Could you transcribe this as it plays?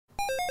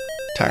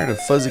Tired of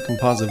fuzzy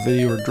composite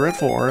video or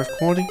dreadful RF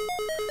quality?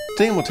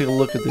 Today we'll take a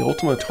look at the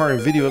ultimate Atari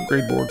video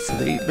upgrade board for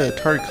the 8-bit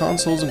Atari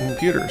consoles and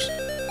computers.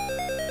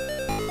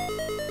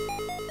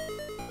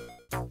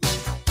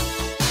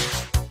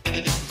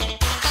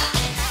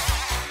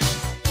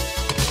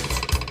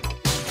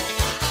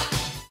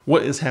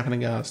 What is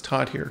happening, guys?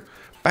 Todd here.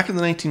 Back in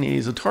the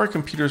 1980s, Atari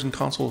computers and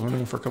consoles were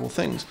known for a couple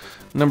things.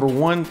 Number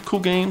one,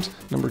 cool games.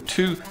 Number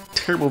two,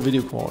 terrible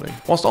video quality.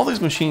 Whilst all these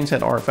machines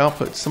had RF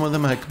output, some of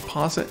them had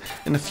composite,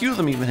 and a few of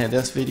them even had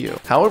S-video.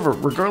 However,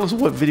 regardless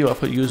of what video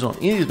output you used on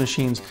any of these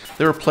machines,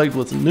 they were plagued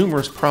with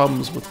numerous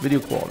problems with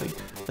video quality.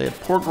 They had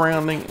poor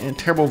grounding and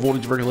terrible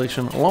voltage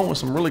regulation, along with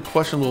some really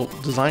questionable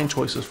design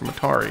choices from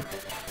Atari.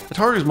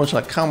 Atari was much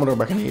like Commodore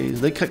back in the 80s.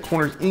 They cut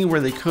corners anywhere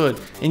they could,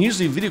 and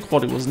usually video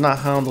quality was not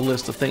high on the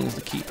list of things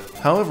to keep.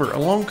 However,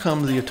 along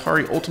comes the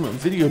Atari Ultimate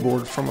Video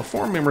Board from a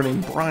forum member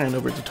named Brian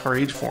over at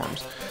AtariAge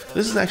forums.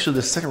 This is actually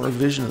the second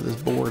revision of this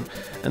board,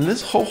 and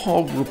this whole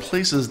hog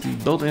replaces the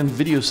built-in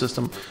video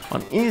system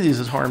on any of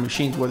these Atari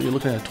machines, whether you're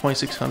looking at a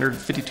 2600,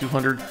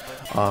 5200,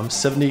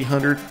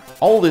 7800,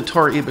 all the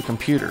Atari 8-bit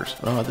computers,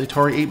 the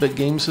Atari 8-bit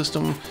game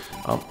system,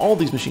 all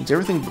these machines,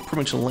 everything but pretty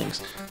much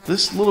links.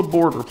 This little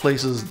board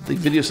replaces the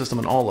video system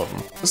in all of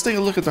them. Let's take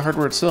a look at the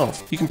hardware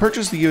itself. You can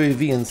purchase the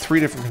UAV in 3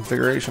 different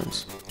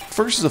configurations.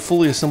 First is a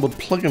fully assembled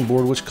plug-in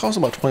board, which costs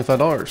about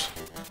 $25.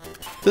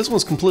 This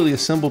one's completely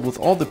assembled with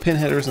all the pin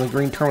headers and the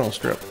green terminal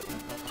strip.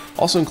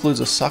 Also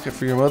includes a socket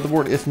for your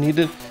motherboard if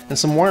needed, and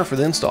some wire for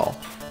the install.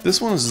 This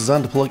one is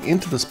designed to plug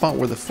into the spot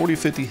where the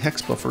 4050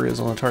 hex buffer is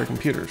on Atari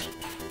computers.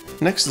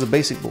 Next is a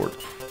basic board.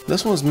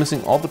 This one is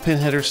missing all the pin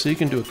headers, so you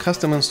can do a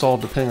custom install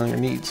depending on your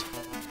needs.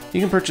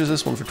 You can purchase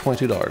this one for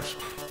 $22.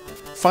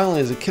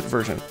 Finally is a kit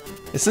version.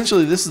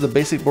 Essentially, this is the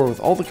basic board with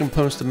all the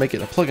components to make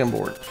it a plug-in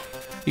board.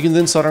 You can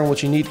then solder on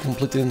what you need to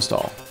complete the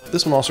install.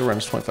 This one also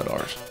runs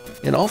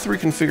 $25. In all 3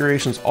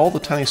 configurations, all the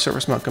tiny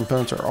surface mount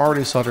components are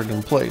already soldered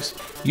in place.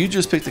 You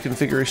just pick the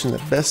configuration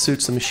that best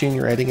suits the machine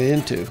you're adding it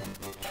into.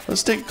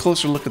 Let's take a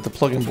closer look at the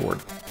plug-in board.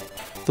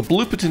 The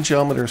blue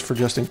potentiometer is for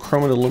adjusting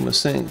chroma to luma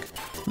sync.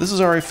 This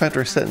is already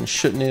factory set and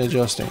shouldn't need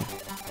adjusting.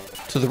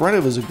 To the right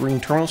of it is a green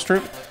terminal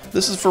strip.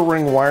 This is for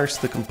running wires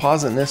to the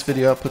composite and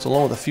S-video outputs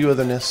along with a few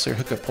other necessary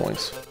hookup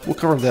points. We'll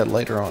cover that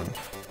later on.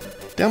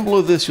 Down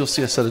below this you'll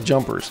see a set of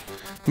jumpers.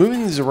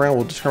 Moving these around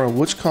will determine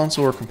which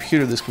console or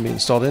computer this can be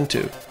installed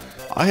into.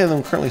 I have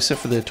them currently set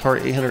for the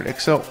Atari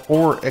 800XL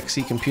or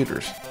XE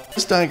computers.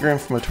 This diagram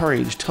from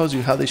AtariAge tells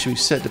you how they should be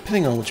set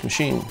depending on which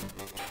machine.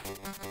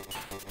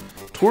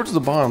 Towards the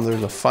bottom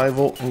there's a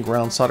 5V and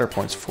ground solder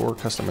points for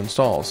custom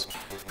installs.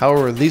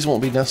 However, these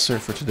won't be necessary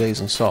for today's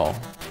install.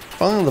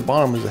 Finally on the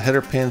bottom is the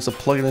header pins to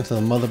plug it into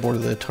the motherboard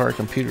of the Atari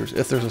computers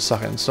if there's a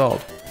socket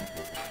installed.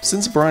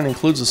 Since Brian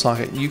includes a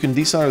socket, you can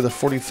desolder the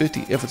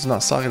 4050 if it's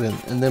not socketed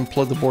and then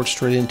plug the board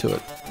straight into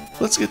it.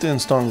 Let's get to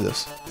installing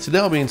this. Today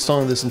I'll be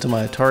installing this into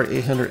my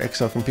Atari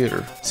 800XL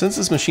computer. Since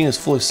this machine is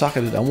fully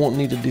socketed, I won't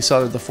need to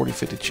desolder the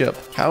 4050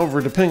 chip. However,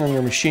 depending on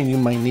your machine, you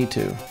might need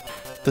to.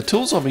 The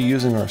tools I'll be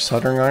using are a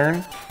soldering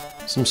iron,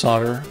 some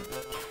solder,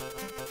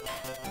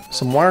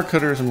 some wire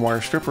cutters and wire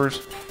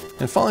strippers,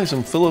 and finally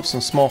some Phillips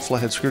and small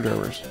flathead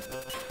screwdrivers.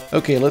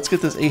 Okay, let's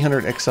get this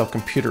 800XL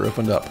computer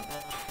opened up.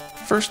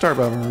 First start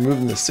by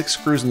removing the 6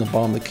 screws in the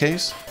bottom of the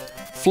case,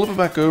 flip it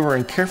back over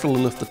and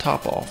carefully lift the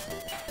top off.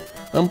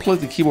 Unplug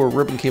the keyboard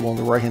ribbon cable on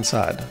the right hand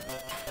side.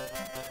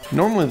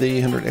 Normally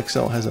the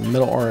 800XL has a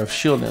metal RF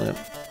shield in it.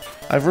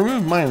 I've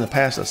removed mine in the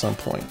past at some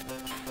point.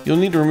 You'll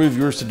need to remove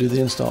yours to do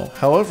the install.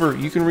 However,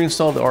 you can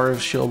reinstall the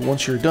RF shield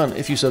once you're done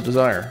if you so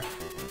desire.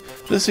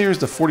 This here is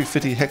the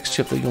 4050 hex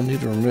chip that you'll need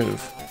to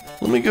remove.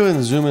 Let me go ahead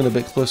and zoom in a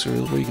bit closer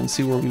where you can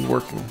see where we'll be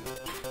working.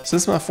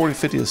 Since my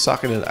 4050 is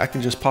socketed, I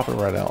can just pop it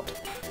right out.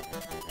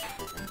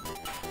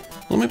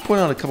 Let me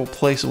point out a couple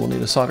places we'll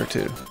need to solder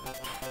to.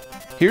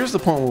 Here's the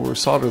point where we'll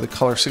solder the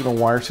color signal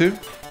wire to.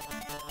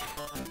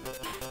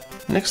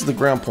 Next is the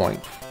ground point.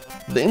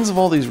 The ends of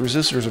all these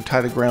resistors are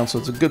tied to ground, so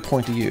it's a good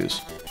point to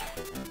use.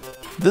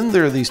 Then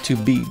there are these 2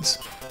 beads.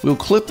 We'll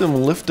clip them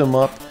and lift them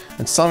up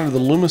and solder the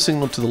luma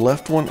signal to the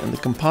left one and the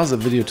composite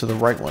video to the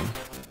right one.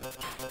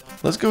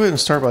 Let's go ahead and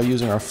start by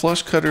using our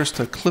flush cutters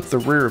to clip the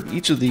rear of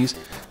each of these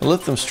and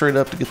lift them straight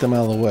up to get them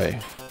out of the way.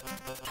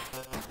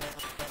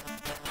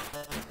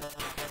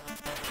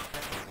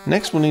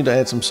 Next we'll need to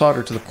add some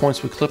solder to the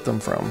points we clipped them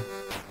from.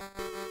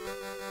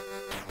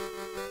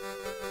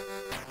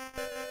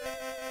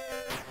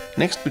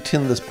 Next we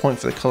tin this point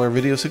for the color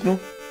video signal.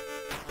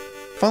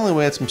 Finally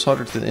we add some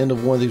solder to the end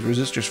of one of these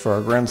resistors for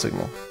our ground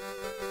signal.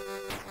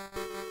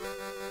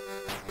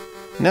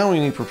 Now we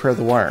need to prepare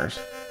the wires.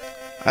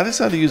 I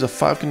decided to use a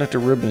 5-conductor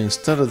ribbon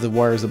instead of the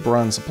wires that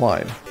Brian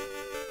supplied.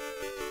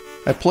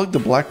 I plugged the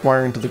black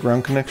wire into the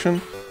ground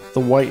connection, the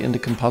white into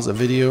composite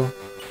video,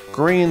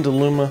 gray into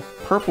luma,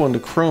 purple into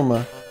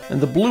chroma, and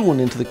the blue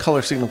one into the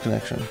color signal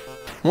connection.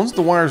 Once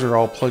the wires are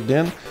all plugged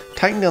in,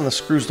 tighten down the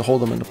screws to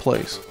hold them into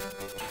place.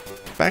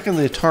 Back in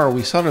the Atari,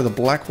 we solder the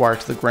black wire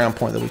to the ground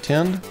point that we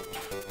tinned.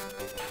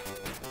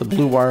 The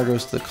blue wire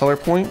goes to the color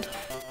point.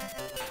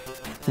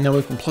 Now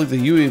we can plug the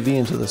UAV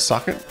into the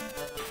socket.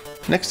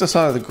 Next I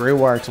solder the gray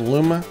wire to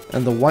Luma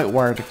and the white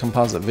wire to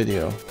Composite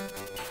Video.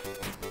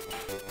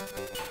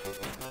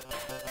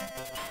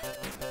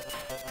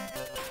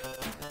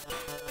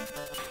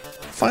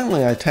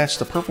 Finally, I attach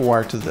the purple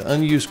wire to the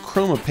unused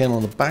chroma panel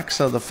on the back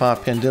side of the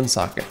 5-pin DIN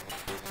socket,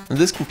 and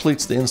this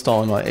completes the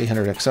install in my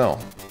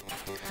A100XL.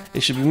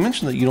 It should be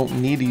mentioned that you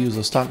don't need to use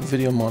a stock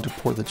video monitor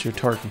port that your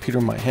Atari computer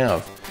might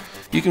have.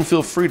 You can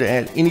feel free to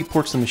add any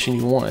ports to the machine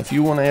you want. If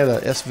you want to add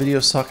a S-video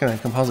socket and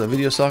a Composite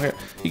video socket,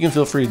 you can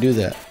feel free to do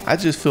that. I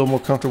just feel more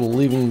comfortable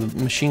leaving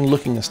the machine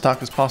looking as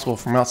stock as possible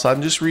from outside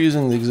and just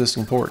reusing the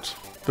existing ports.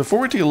 Before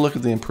we take a look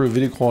at the improved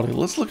video quality,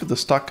 let's look at the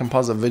stock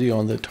Composite video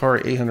on the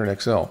Atari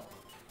A100XL.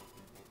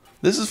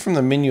 This is from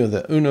the menu of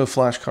the Uno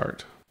flash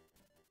cart.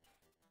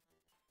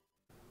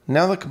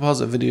 Now the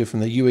Composite video from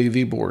the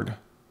UAV board.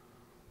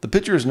 The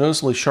picture is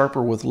noticeably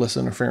sharper with less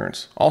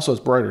interference. Also,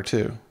 it's brighter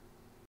too.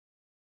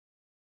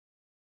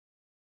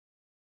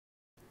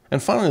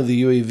 And finally,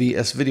 the UAV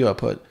S-video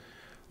output.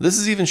 This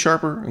is even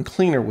sharper and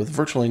cleaner with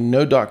virtually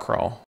no dot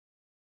crawl.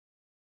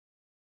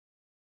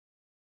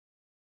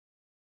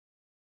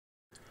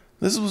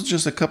 This was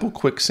just a couple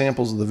quick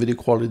samples of the video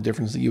quality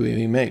difference the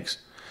UAV makes.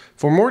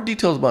 For more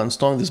details about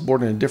installing this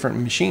board into different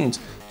machines,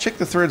 check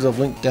the threads I've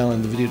linked down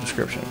in the video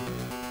description.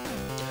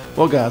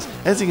 Well guys,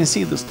 as you can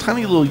see, this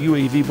tiny little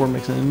UAV board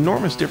makes an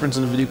enormous difference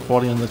in the video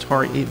quality on the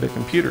Atari 8-bit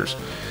computers.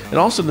 It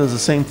also does the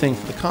same thing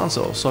for the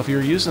console, so if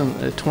you're using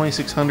a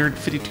 2600,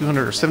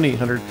 5200, or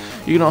 7800,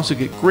 you can also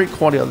get great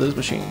quality out of those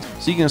machines.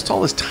 So you can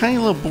install this tiny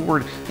little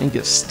board and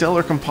get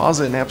stellar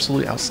composite and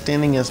absolutely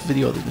outstanding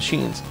S-video of the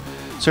machines.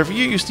 So if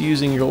you're used to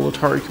using your old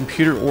Atari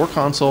computer or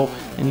console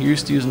and you're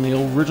used to using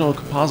the original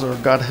Composite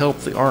or God help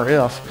the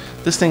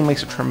RF, this thing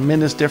makes a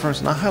tremendous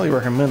difference and I highly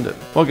recommend it.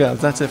 Well guys,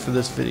 that's it for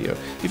this video.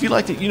 If you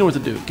liked it, you know what to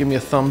do. Give me a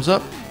thumbs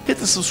up, hit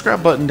the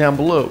subscribe button down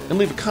below, and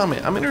leave a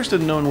comment. I'm interested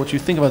in knowing what you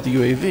think about the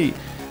UAV.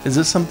 Is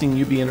this something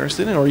you'd be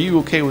interested in, or are you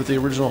okay with the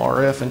original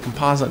RF and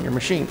Composite on your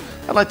machine?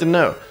 I'd like to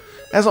know.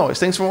 As always,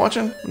 thanks for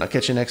watching, and I'll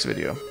catch you next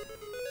video.